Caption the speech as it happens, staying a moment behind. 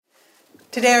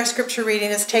Today our scripture reading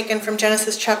is taken from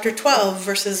Genesis chapter 12,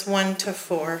 verses 1 to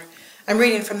 4. I'm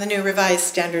reading from the New Revised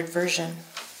Standard Version.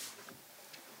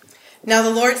 Now the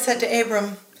Lord said to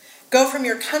Abram, "Go from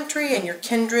your country and your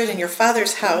kindred and your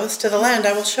father's house to the land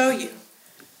I will show you.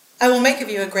 I will make of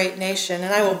you a great nation,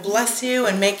 and I will bless you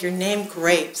and make your name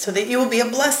great, so that you will be a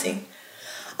blessing.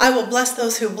 I will bless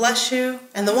those who bless you,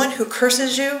 and the one who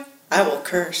curses you, I will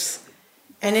curse.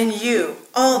 And in you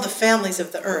all the families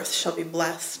of the earth shall be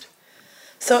blessed."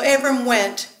 So Abram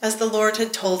went as the Lord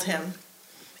had told him,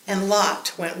 and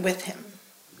Lot went with him.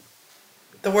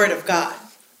 The word of God.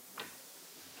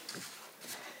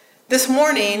 This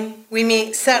morning we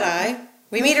meet Sarai.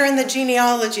 We meet her in the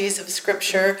genealogies of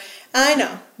Scripture. I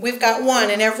know, we've got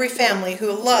one in every family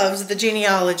who loves the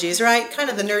genealogies, right? Kind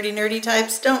of the nerdy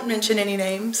types. Don't mention any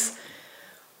names.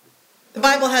 The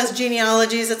Bible has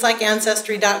genealogies. It's like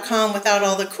Ancestry.com without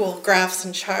all the cool graphs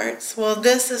and charts. Well,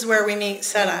 this is where we meet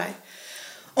Sarai.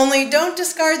 Only don't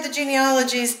discard the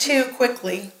genealogies too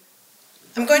quickly.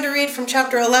 I'm going to read from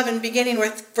chapter 11, beginning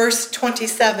with verse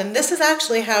 27. This is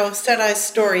actually how Sarai's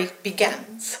story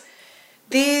begins.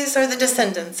 These are the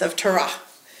descendants of Terah.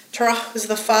 Terah was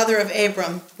the father of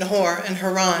Abram, Nahor, and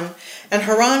Haran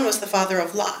was the father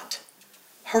of Lot.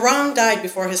 Haran died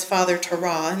before his father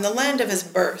Terah in the land of his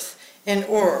birth, in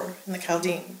Ur, in the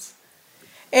Chaldeans.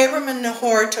 Abram and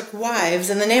Nahor took wives,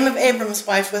 and the name of Abram's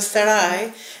wife was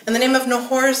Sarai, and the name of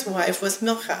Nahor's wife was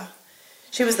Milcah.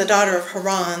 She was the daughter of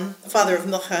Haran, the father of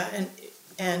Milcah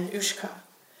and Ushka.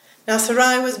 Now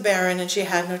Sarai was barren, and she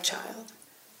had no child.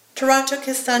 Terah took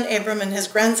his son Abram and his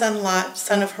grandson Lot,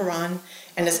 son of Haran,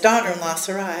 and his daughter-in-law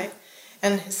Sarai,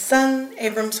 and his son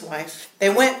Abram's wife. They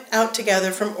went out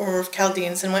together from Ur of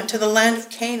Chaldeans and went to the land of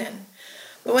Canaan.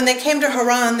 But when they came to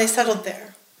Haran, they settled there.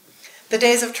 The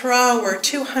days of Terah were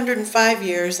 205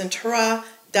 years, and Terah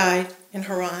died in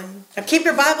Haran. Now keep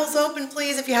your Bibles open,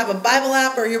 please. If you have a Bible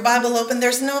app or your Bible open,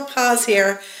 there's no pause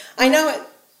here. I know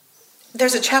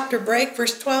there's a chapter break,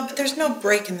 verse 12, but there's no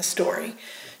break in the story.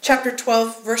 Chapter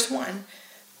 12, verse 1.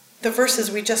 The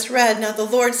verses we just read. Now the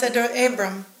Lord said to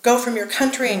Abram, "Go from your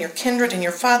country and your kindred and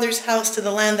your father's house to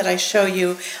the land that I show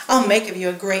you. I'll make of you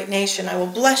a great nation. I will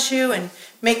bless you and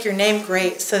make your name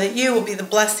great, so that you will be the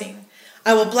blessing.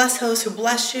 I will bless those who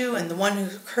bless you, and the one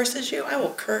who curses you, I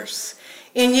will curse.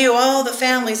 In you all the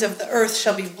families of the earth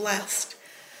shall be blessed."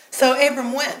 So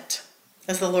Abram went,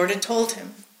 as the Lord had told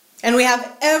him. And we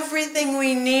have everything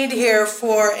we need here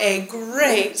for a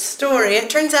great story. It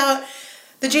turns out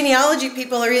the genealogy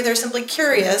people are either simply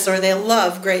curious or they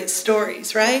love great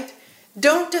stories, right?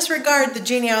 Don't disregard the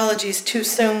genealogies too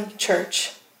soon,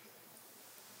 church.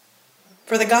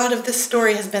 For the God of this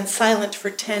story has been silent for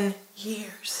 10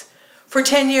 years. For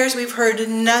 10 years we've heard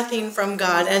nothing from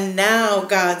God, and now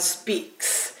God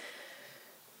speaks.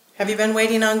 Have you been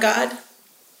waiting on God?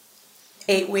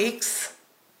 8 weeks?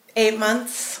 8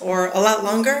 months? Or a lot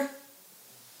longer?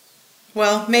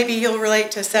 Well, maybe you'll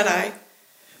relate to Sarai.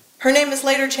 Her name is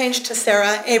later changed to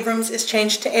Sarah. Abram's is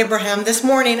changed to Abraham. This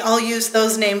morning I'll use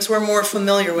those names we're more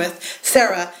familiar with,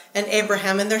 Sarah and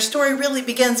Abraham. And their story really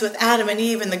begins with Adam and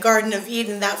Eve in the Garden of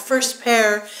Eden, that first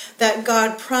pair that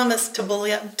God promised to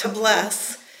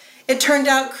bless. It turned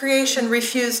out creation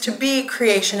refused to be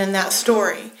creation in that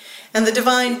story, and the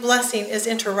divine blessing is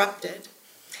interrupted.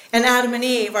 And Adam and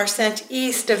Eve are sent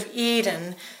east of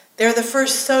Eden. They're the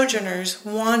first sojourners,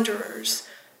 wanderers,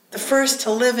 the first to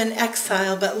live in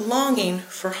exile but longing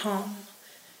for home.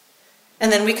 And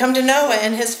then we come to Noah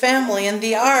and his family and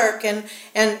the ark and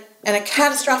a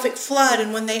catastrophic flood.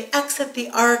 And when they exit the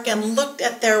ark and looked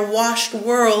at their washed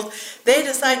world, they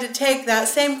decide to take that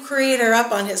same Creator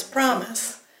up on his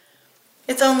promise.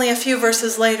 It's only a few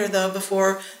verses later, though,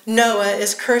 before Noah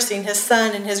is cursing his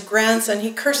son and his grandson.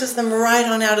 He curses them right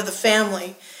on out of the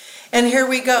family. And here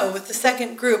we go with the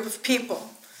second group of people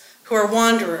who are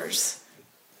wanderers,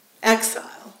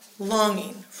 exile,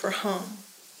 longing for home.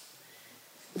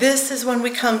 This is when we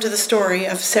come to the story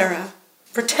of Sarah.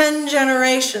 For 10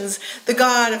 generations, the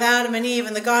God of Adam and Eve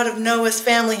and the God of Noah's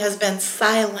family has been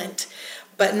silent,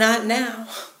 but not now.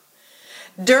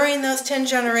 During those 10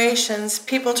 generations,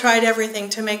 people tried everything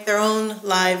to make their own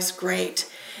lives great,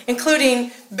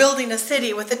 including building a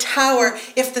city with a tower.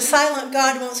 If the silent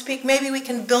God won't speak, maybe we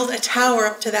can build a tower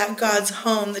up to that God's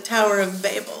home, the Tower of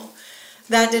Babel.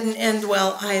 That didn't end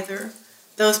well either.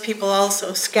 Those people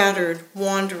also scattered,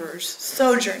 wanderers,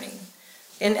 sojourning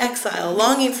in exile,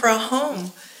 longing for a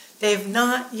home they've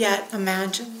not yet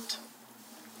imagined.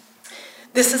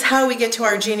 This is how we get to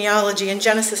our genealogy in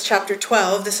Genesis chapter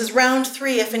 12. This is round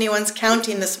 3 if anyone's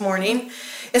counting this morning.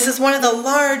 This is one of the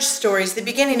large stories, the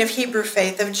beginning of Hebrew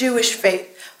faith, of Jewish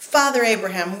faith. Father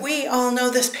Abraham. We all know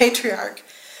this patriarch.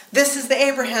 This is the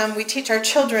Abraham we teach our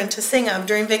children to sing of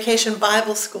during vacation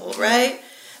Bible school, right?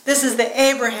 This is the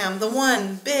Abraham, the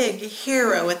one big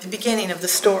hero at the beginning of the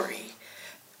story.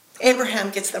 Abraham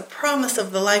gets the promise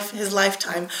of his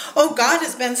lifetime. Oh, God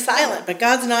has been silent, but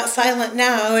God's not silent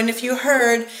now. And if you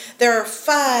heard, there are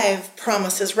 5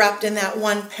 promises wrapped in that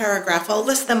one paragraph. I'll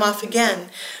list them off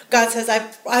again. God says,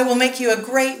 I will make you a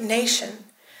great nation.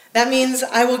 That means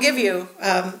I will give you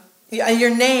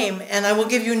your name, and I will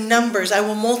give you numbers. I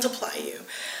will multiply you.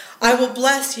 I will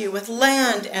bless you with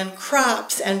land and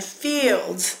crops and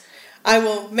fields. I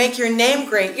will make your name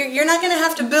great. You're not going to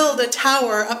have to build a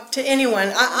tower up to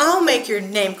anyone. I'll make your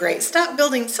name great. Stop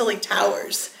building silly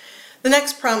towers. The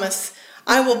next promise,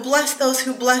 I will bless those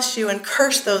who bless you and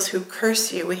curse those who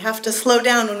curse you. We have to slow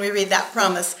down when we read that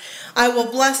promise. I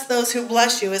will bless those who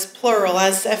bless you is plural,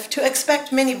 as if to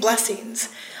expect many blessings.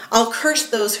 I'll curse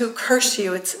those who curse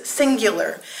you. It's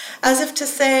singular, as if to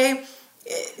say,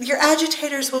 your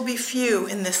agitators will be few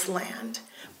in this land.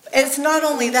 It's not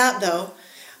only that, though.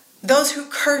 Those who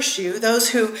curse you, those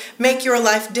who make your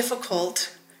life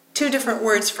difficult, 2 different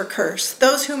words for curse.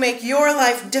 Those who make your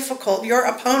life difficult, your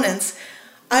opponents,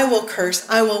 I will curse.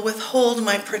 I will withhold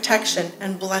my protection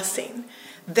and blessing.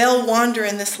 They'll wander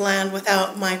in this land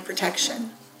without my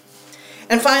protection.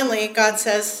 And finally, God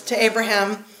says to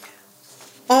Abraham,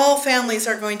 all families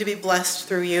are going to be blessed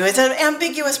through you. It's an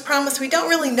ambiguous promise. We don't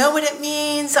really know what it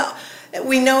means.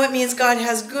 We know it means God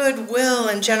has goodwill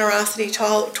and generosity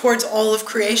towards all of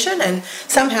creation, and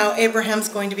somehow Abraham's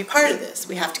going to be part of this.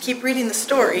 We have to keep reading the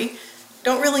story.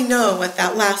 Don't really know what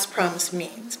that last promise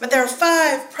means. But there are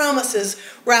 5 promises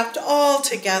wrapped all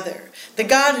together. The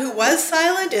God who was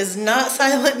silent is not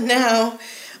silent now.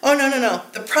 Oh, no.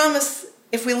 The promise,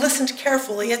 if we listened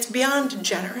carefully, it's beyond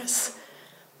generous.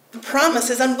 The promise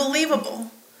is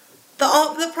unbelievable.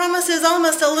 The promise is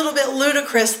almost a little bit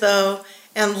ludicrous, though,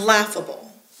 and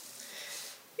laughable.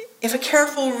 If a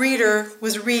careful reader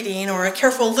was reading or a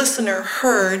careful listener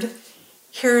heard,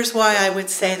 here's why I would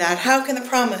say that. How can the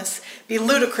promise be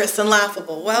ludicrous and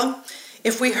laughable? Well,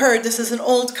 if we heard this is an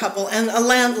old couple and a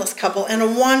landless couple and a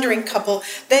wandering couple,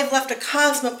 they've left a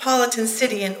cosmopolitan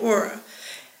city in Ur.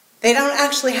 They don't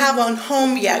actually have a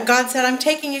home yet. God said, I'm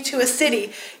taking you to a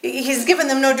city. He's given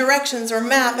them no directions or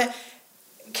map.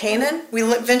 Canaan, we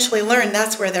eventually learn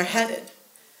that's where they're headed.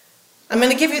 I'm going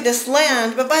to give you this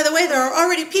land, but by the way, there are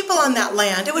already people on that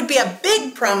land. It would be a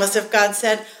big promise if God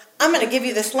said, I'm going to give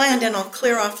you this land and I'll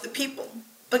clear off the people.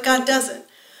 But God doesn't.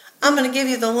 I'm going to give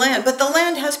you the land, but the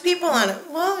land has people on it.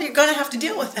 Well, you're going to have to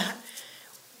deal with that.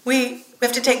 We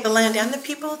have to take the land and the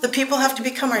people. The people have to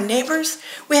become our neighbors.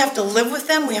 We have to live with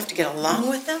them. We have to get along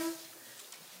with them.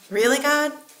 Really,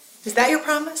 God? Is that your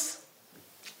promise?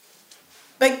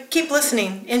 But keep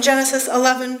listening. In Genesis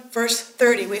 11, verse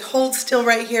 30, we hold still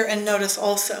right here and notice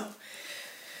also.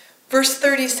 Verse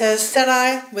 30 says,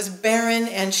 Sarai was barren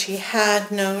and she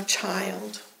had no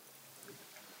child.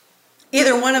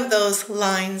 Either one of those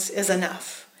lines is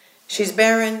enough. She's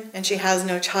barren and she has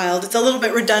no child. It's a little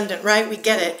bit redundant, right? We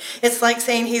get it. It's like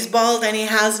saying he's bald and he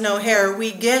has no hair.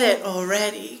 We get it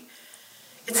already.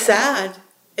 It's sad.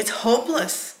 It's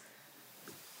hopeless.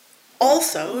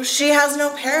 Also, she has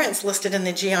no parents listed in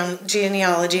the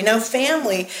genealogy, no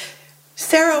family.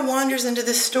 Sarah wanders into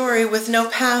this story with no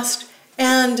past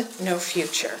and no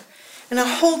future. And I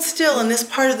hold still in this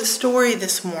part of the story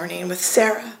this morning with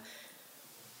Sarah.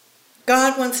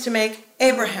 God wants to make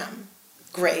Abraham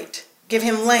great. Give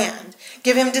him land.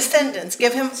 Give him descendants.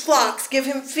 Give him flocks. Give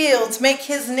him fields. Make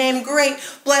his name great.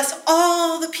 Bless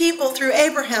all the people through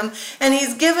Abraham. And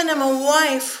he's given him a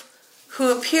wife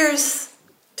who appears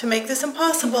to make this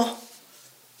impossible.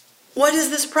 What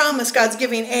is this promise God's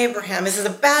giving Abraham? Is it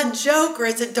a bad joke or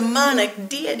is it demonic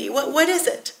deity? What is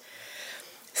it?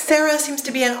 Sarah seems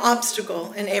to be an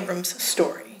obstacle in Abram's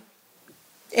story.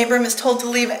 Abram is told to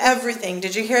leave everything.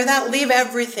 Did you hear that? Leave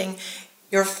everything.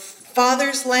 Your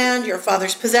father's land, your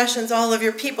father's possessions, all of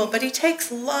your people. But he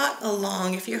takes Lot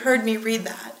along, if you heard me read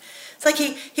that. It's like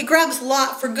he grabs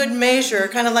Lot for good measure,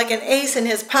 kind of like an ace in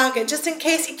his pocket, just in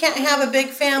case he can't have a big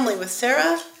family with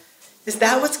Sarah. Is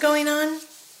that what's going on?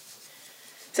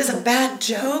 Is this a bad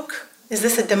joke? Is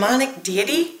this a demonic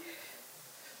deity?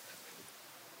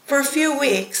 For a few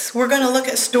weeks, we're going to look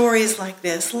at stories like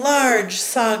this, large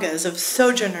sagas of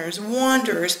sojourners,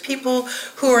 wanderers, people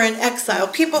who are in exile,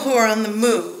 people who are on the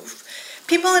move.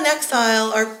 People in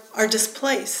exile are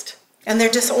displaced, and they're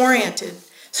disoriented.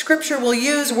 Scripture will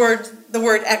use the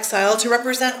word exile to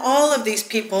represent all of these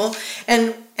people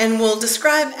and will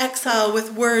describe exile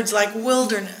with words like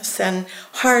wilderness and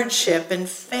hardship and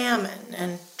famine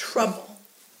and trouble.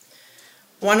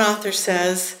 One author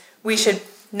says we should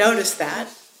notice that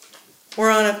we're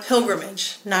on a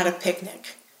pilgrimage, not a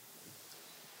picnic.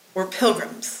 We're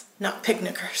pilgrims, not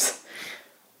picnickers.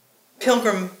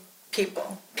 Pilgrim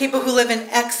people who live in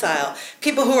exile,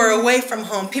 people who are away from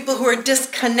home, people who are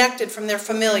disconnected from their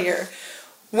familiar.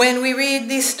 When we read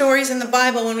these stories in the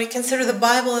Bible, when we consider the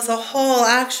Bible as a whole,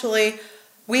 actually,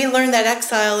 we learn that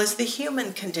exile is the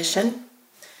human condition.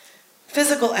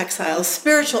 Physical exiles,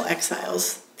 spiritual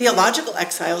exiles, theological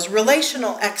exiles,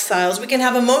 relational exiles. We can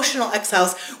have emotional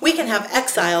exiles. We can have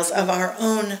exiles of our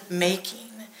own making.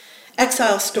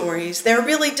 Exile stories, they're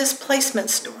really displacement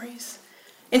stories.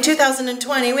 In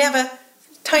 2020, we have a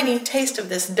tiny taste of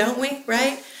this, don't we,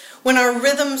 right? When our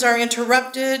rhythms are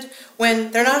interrupted,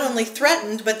 when they're not only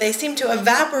threatened, but they seem to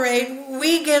evaporate,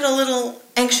 we get a little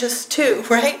anxious too,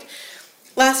 right?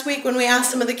 Last week when we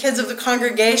asked some of the kids of the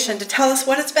congregation to tell us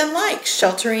what it's been like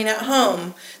sheltering at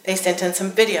home, they sent in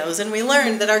some videos, and we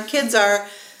learned that our kids are,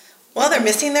 well, they're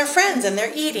missing their friends, and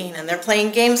they're eating, and they're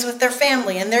playing games with their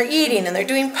family, and they're eating, and they're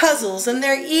doing puzzles, and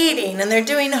they're eating, and they're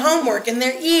doing homework, and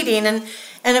they're eating. And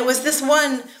it was this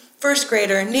one first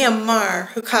grader, Nehemiah,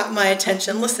 who caught my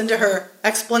attention. Listen to her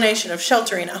explanation of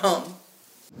sheltering at home.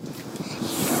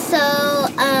 So,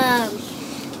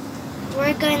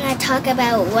 we're going to talk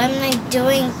about what am I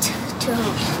doing to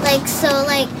home.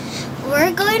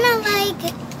 We're going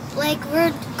to,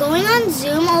 we're going on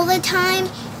Zoom all the time.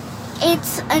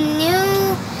 It's a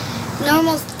new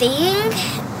normal thing,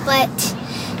 but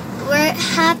we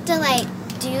have to,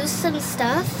 do some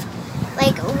stuff.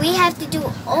 We have to do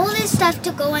all this stuff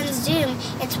to go on Zoom.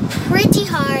 It's pretty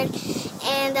hard,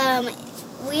 and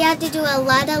we have to do a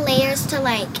lot of layers to,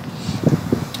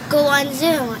 go on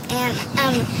Zoom. And,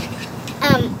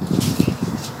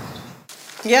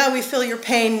 Yeah, we feel your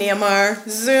pain, Nehemiah.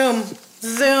 Zoom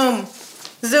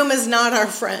is not our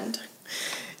friend.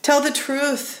 Tell the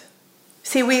truth.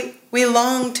 See, we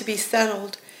long to be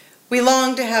settled. We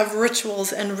long to have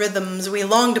rituals and rhythms. We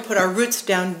long to put our roots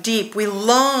down deep. We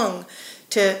long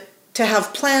to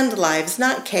have planned lives,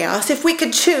 not chaos. If we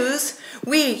could choose,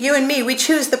 you and me, we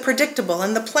choose the predictable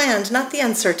and the planned, not the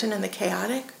uncertain and the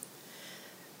chaotic.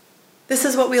 This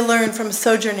is what we learn from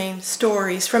sojourning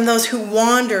stories, from those who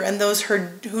wander and those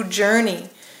who journey.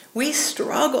 We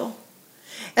struggle.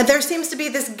 And there seems to be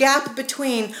this gap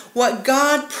between what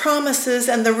God promises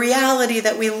and the reality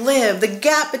that we live, the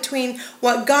gap between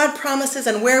what God promises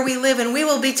and where we live, and we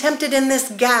will be tempted in this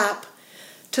gap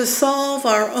to solve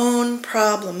our own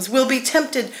problems.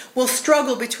 We'll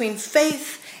struggle between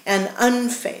faith and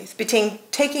unfaith, between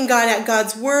taking God at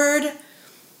God's word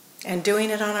and doing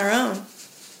it on our own.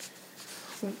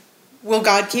 Will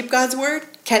God keep God's word?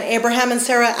 Can Abraham and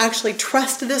Sarah actually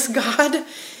trust this God?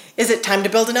 Is it time to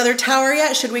build another tower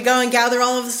yet? Should we go and gather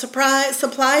all of the supplies?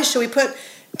 Should we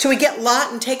get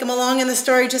Lot and take him along in the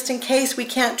story just in case we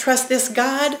can't trust this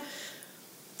God?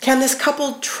 Can this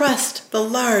couple trust the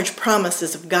large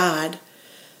promises of God?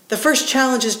 The first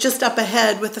challenge is just up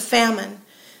ahead with the famine.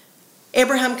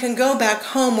 Abraham can go back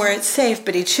home where it's safe,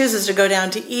 but he chooses to go down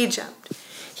to Egypt.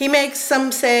 He makes,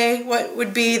 some say, what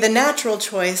would be the natural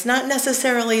choice, not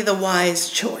necessarily the wise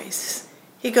choice.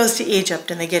 He goes to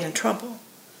Egypt and they get in trouble.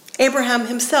 Abraham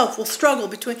himself will struggle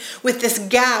with this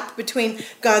gap between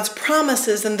God's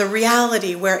promises and the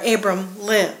reality where Abram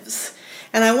lives.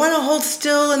 And I want to hold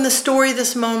still in the story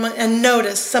this moment and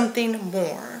notice something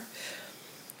more.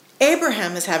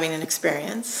 Abraham is having an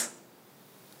experience.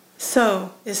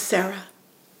 So is Sarah.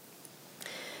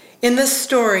 In this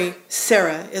story,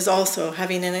 Sarah is also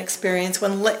having an experience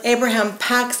when Abraham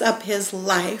packs up his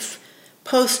life,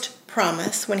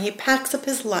 post-promise, when he packs up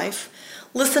his life.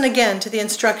 Listen again to the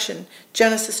instruction,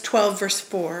 Genesis 12, verse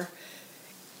 4.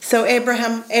 So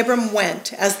Abram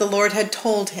went as the Lord had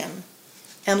told him,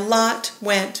 and Lot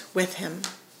went with him.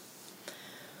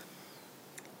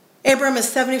 Abram is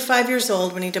 75 years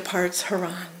old when he departs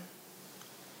Haran.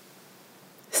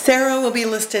 Sarah will be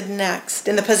listed next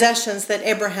in the possessions that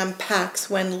Abraham packs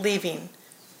when leaving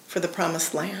for the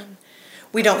promised land.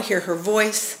 We don't hear her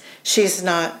voice. She's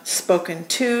not spoken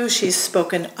to. She's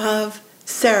spoken of.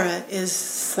 Sarah is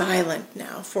silent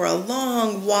now for a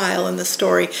long while in the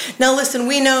story. Now listen,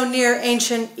 we know Near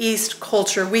Ancient East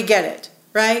culture. We get it,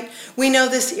 right? We know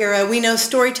this era. We know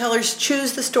storytellers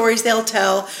choose the stories they'll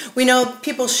tell. We know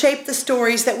people shape the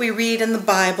stories that we read in the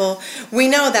Bible. We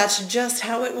know that's just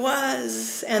how it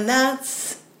was, and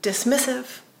that's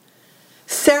dismissive.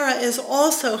 Sarah is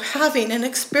also having an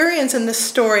experience in this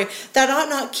story that ought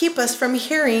not keep us from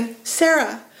hearing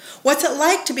Sarah. What's it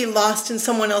like to be lost in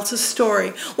someone else's story?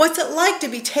 What's it like to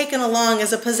be taken along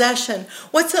as a possession?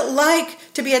 What's it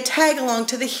like to be a tag along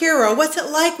to the hero? What's it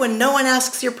like when no one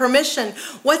asks your permission?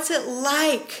 What's it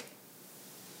like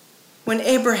when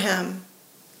Abraham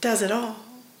does it all?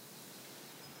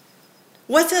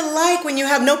 What's it like when you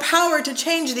have no power to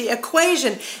change the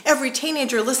equation? Every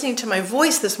teenager listening to my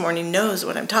voice this morning knows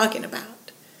what I'm talking about.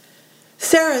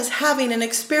 Sarah's having an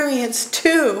experience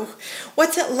too.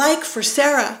 What's it like for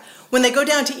Sarah when they go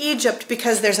down to Egypt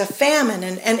because there's a famine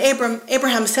and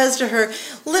Abraham says to her,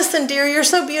 listen, dear, you're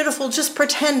so beautiful, just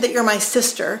pretend that you're my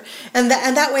sister. And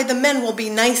that way the men will be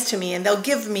nice to me and they'll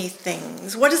give me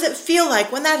things. What does it feel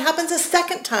like when that happens a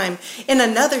second time in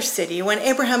another city, when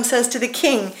Abraham says to the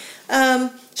king,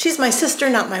 she's my sister,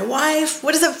 not my wife?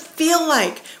 What does it feel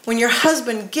like when your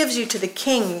husband gives you to the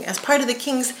king as part of the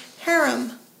king's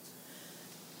harem?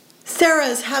 Sarah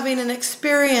is having an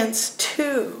experience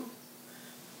too.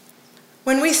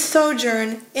 When we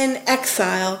sojourn in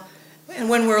exile and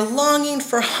when we're longing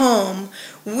for home,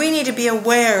 we need to be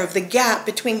aware of the gap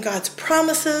between God's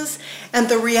promises and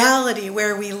the reality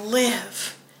where we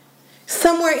live.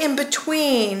 Somewhere in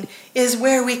between is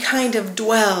where we kind of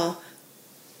dwell.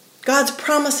 God's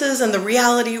promises and the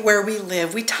reality where we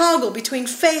live. We toggle between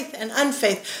faith and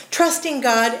unfaith, trusting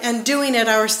God and doing it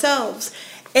ourselves.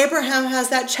 Abraham has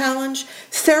that challenge.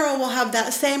 Sarah will have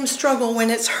that same struggle when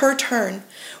it's her turn.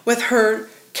 With her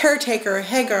caretaker,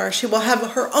 Hagar, she will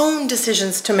have her own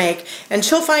decisions to make, and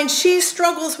she'll find she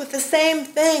struggles with the same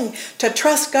thing, to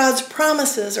trust God's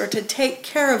promises or to take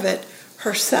care of it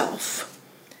herself.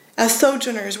 As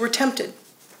sojourners, we're tempted.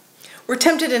 We're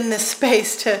tempted in this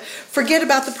space to forget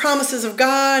about the promises of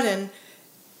God and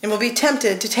we'll be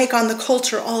tempted to take on the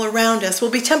culture all around us.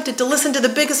 We'll be tempted to listen to the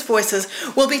biggest voices.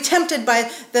 We'll be tempted by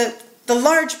the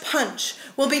large punch.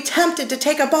 We'll be tempted to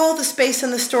take up all the space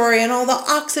in the story and all the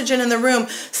oxygen in the room.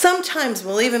 Sometimes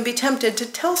we'll even be tempted to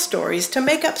tell stories, to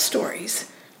make up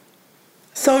stories.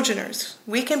 Sojourners,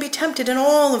 we can be tempted in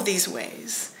all of these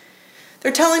ways.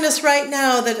 They're telling us right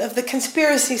now that of the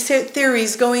conspiracy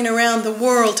theories going around the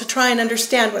world to try and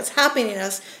understand what's happening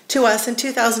to us in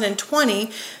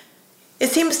 2020, it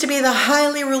seems to be the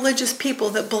highly religious people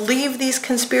that believe these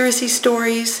conspiracy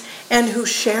stories and who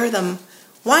share them.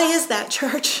 Why is that,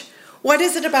 church? What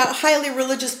is it about highly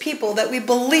religious people that we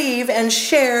believe and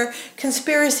share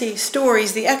conspiracy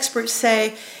stories? The experts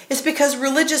say it's because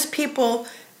religious people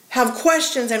have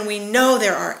questions and we know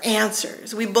there are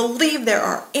answers. We believe there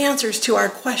are answers to our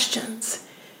questions,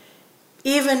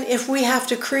 even if we have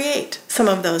to create some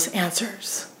of those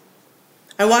answers.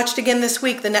 I watched again this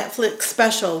week the Netflix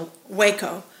special,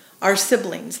 Waco, Our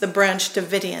Siblings, the Branch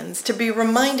Davidians, to be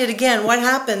reminded again what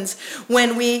happens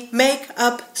when we make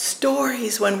up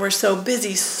stories, when we're so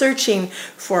busy searching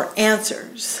for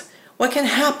answers. What can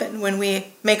happen when we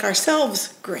make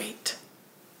ourselves great?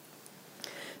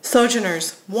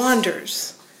 Sojourners,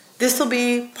 wanderers, this will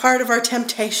be part of our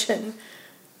temptation.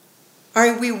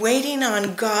 Are we waiting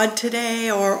on God today,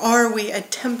 or are we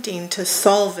attempting to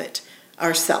solve it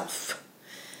ourselves?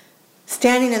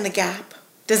 Standing in the gap.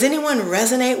 Does anyone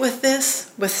resonate with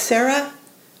this? With Sarah?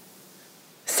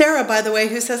 Sarah, by the way,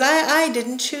 who says, I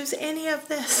didn't choose any of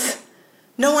this.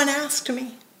 No one asked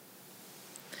me.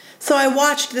 So I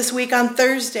watched this week on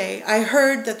Thursday. I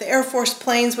heard that the Air Force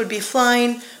planes would be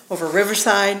flying over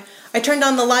Riverside. I turned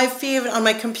on the live feed on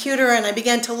my computer and I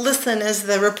began to listen as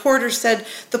the reporter said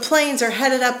the planes are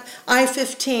headed up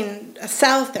I-15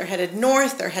 south, they're headed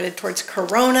north, they're headed towards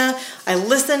Corona. I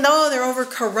listened, they're over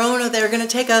Corona. They're going to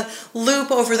take a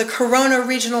loop over the Corona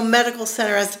Regional Medical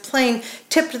Center as the plane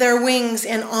tipped their wings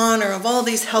in honor of all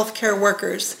these healthcare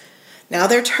workers. Now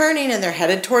they're turning and they're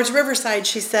headed towards Riverside,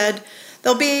 she said.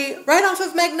 They'll be right off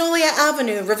of Magnolia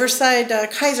Avenue,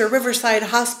 Kaiser Riverside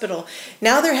Hospital.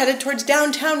 Now they're headed towards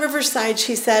downtown Riverside,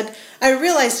 she said. I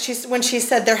realized when she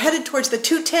said they're headed towards the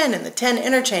 210 and the 10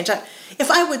 interchange. If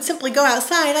I would simply go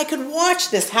outside, I could watch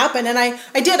this happen. And I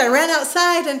did. I ran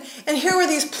outside and here were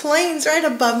these planes right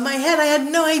above my head. I had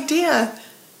no idea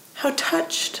how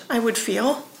touched I would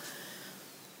feel.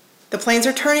 The planes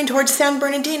are turning towards San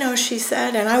Bernardino, she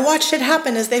said, and I watched it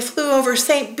happen as they flew over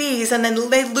St. Bees and then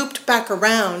they looped back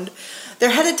around.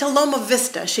 They're headed to Loma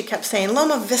Vista, she kept saying.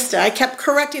 Loma Vista. I kept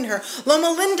correcting her. Loma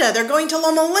Linda. They're going to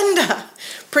Loma Linda.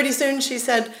 Pretty soon she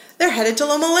said, they're headed to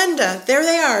Loma Linda. There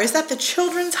they are. Is that the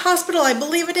Children's Hospital? I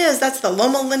believe it is. That's the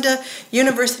Loma Linda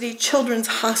University Children's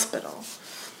Hospital.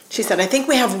 She said, I think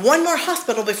we have one more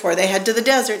hospital before they head to the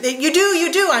desert. You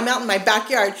do. I'm out in my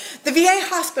backyard. The VA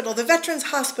hospital, the Veterans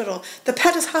Hospital, the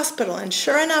Pettis Hospital. And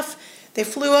sure enough, they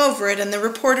flew over it and the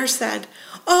reporter said,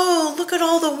 oh, look at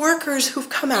all the workers who've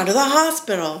come out of the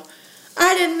hospital.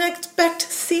 I didn't expect to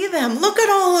see them. Look at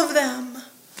all of them.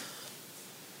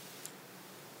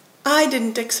 I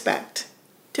didn't expect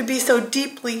to be so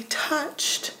deeply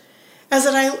touched as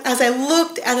I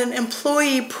looked at an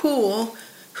employee pool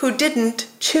who didn't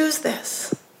choose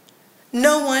this.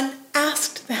 No one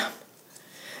asked them.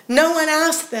 No one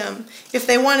asked them if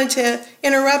they wanted to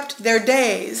interrupt their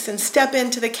days and step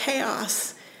into the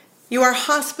chaos. You are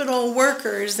hospital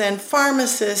workers and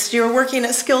pharmacists. You're working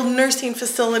at skilled nursing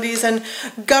facilities and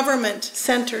government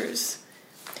centers.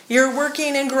 You're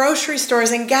working in grocery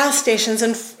stores and gas stations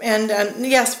and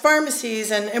yes,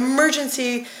 pharmacies and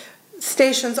emergency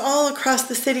stations all across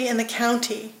the city and the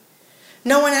county.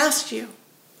 No one asked you.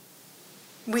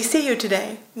 We see you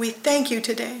today. We thank you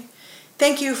today.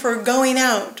 Thank you for going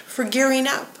out, for gearing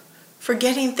up, for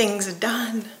getting things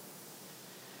done.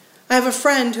 I have a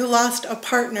friend who lost a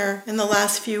partner in the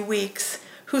last few weeks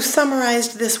who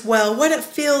summarized this well, what it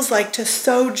feels like to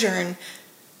sojourn.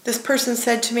 This person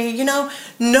said to me,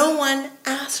 no one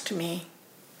asked me.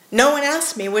 No one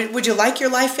asked me, would you like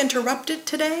your life interrupted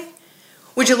today?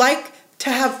 Would you like to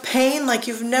have pain like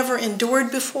you've never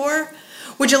endured before?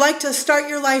 Would you like to start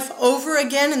your life over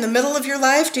again in the middle of your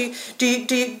life? Do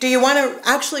you want to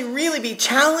actually really be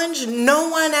challenged? No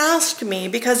one asked me,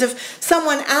 because if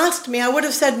someone asked me, I would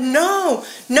have said, no,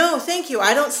 thank you.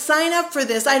 I don't sign up for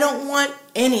this. I don't want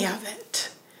any of it.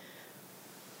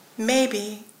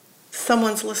 Maybe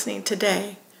someone's listening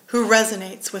today who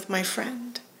resonates with my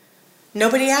friend.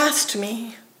 Nobody asked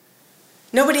me.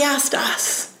 Nobody asked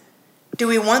us. Do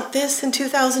we want this in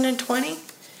 2020?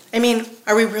 I mean,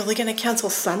 are we really going to cancel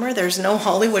summer? There's no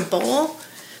Hollywood Bowl.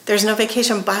 There's no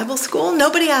Vacation Bible School.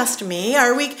 Nobody asked me.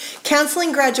 Are we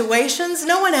canceling graduations?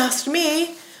 No one asked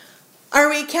me. Are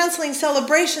we canceling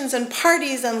celebrations and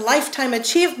parties and lifetime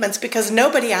achievements because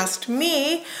nobody asked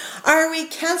me? Are we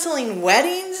canceling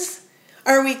weddings?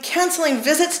 Are we canceling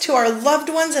visits to our loved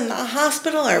ones in the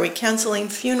hospital? Are we canceling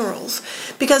funerals?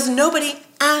 Because nobody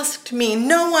asked me.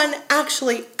 No one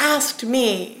actually asked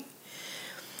me.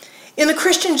 In the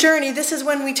Christian journey, this is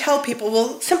when we tell people,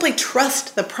 well, simply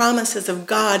trust the promises of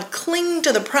God, cling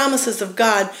to the promises of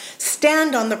God,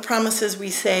 stand on the promises we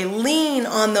say, lean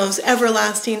on those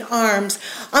everlasting arms.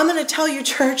 I'm going to tell you,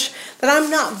 church, that I'm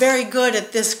not very good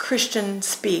at this Christian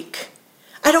speak.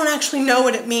 I don't actually know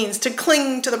what it means to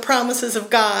cling to the promises of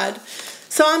God.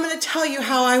 So I'm going to tell you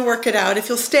how I work it out, if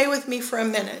you'll stay with me for a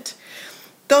minute.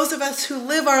 Those of us who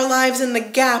live our lives in the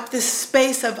gap, this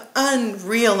space of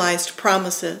unrealized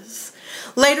promises.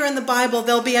 Later in the Bible,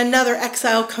 there'll be another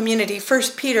exile community. 1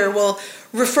 Peter will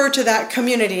refer to that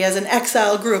community as an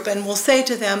exile group and will say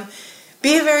to them,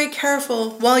 be very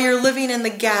careful. While you're living in the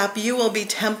gap, you will be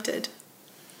tempted.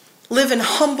 Live in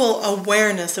humble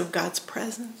awareness of God's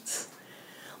presence.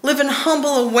 Live in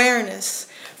humble awareness.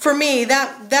 For me,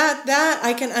 that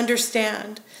I can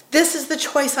understand. This is the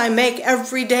choice I make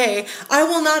every day. I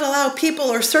will not allow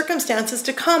people or circumstances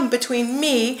to come between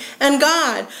me and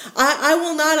God. I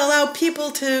will not allow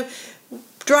people to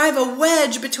drive a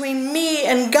wedge between me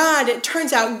and God. It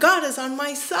turns out God is on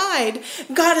my side.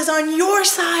 God is on your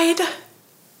side.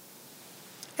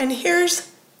 And here's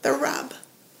the rub.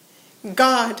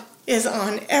 God is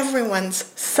on everyone's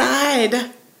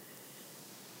side.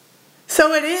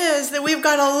 So it is that we've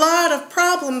got a lot of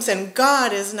problems and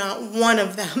God is not one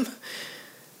of them.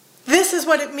 This is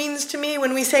what it means to me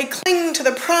when we say cling to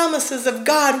the promises of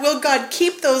God. Will God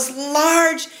keep those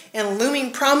large and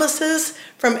looming promises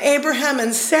from Abraham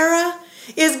and Sarah?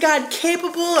 Is God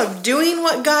capable of doing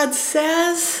what God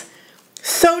says?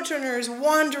 Sojourners,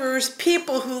 wanderers,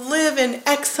 people who live in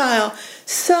exile,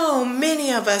 so many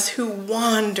of us who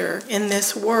wander in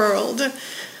this world.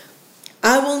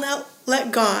 I will not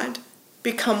let God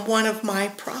become one of my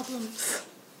problems.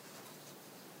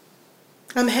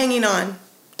 I'm hanging on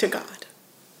to God.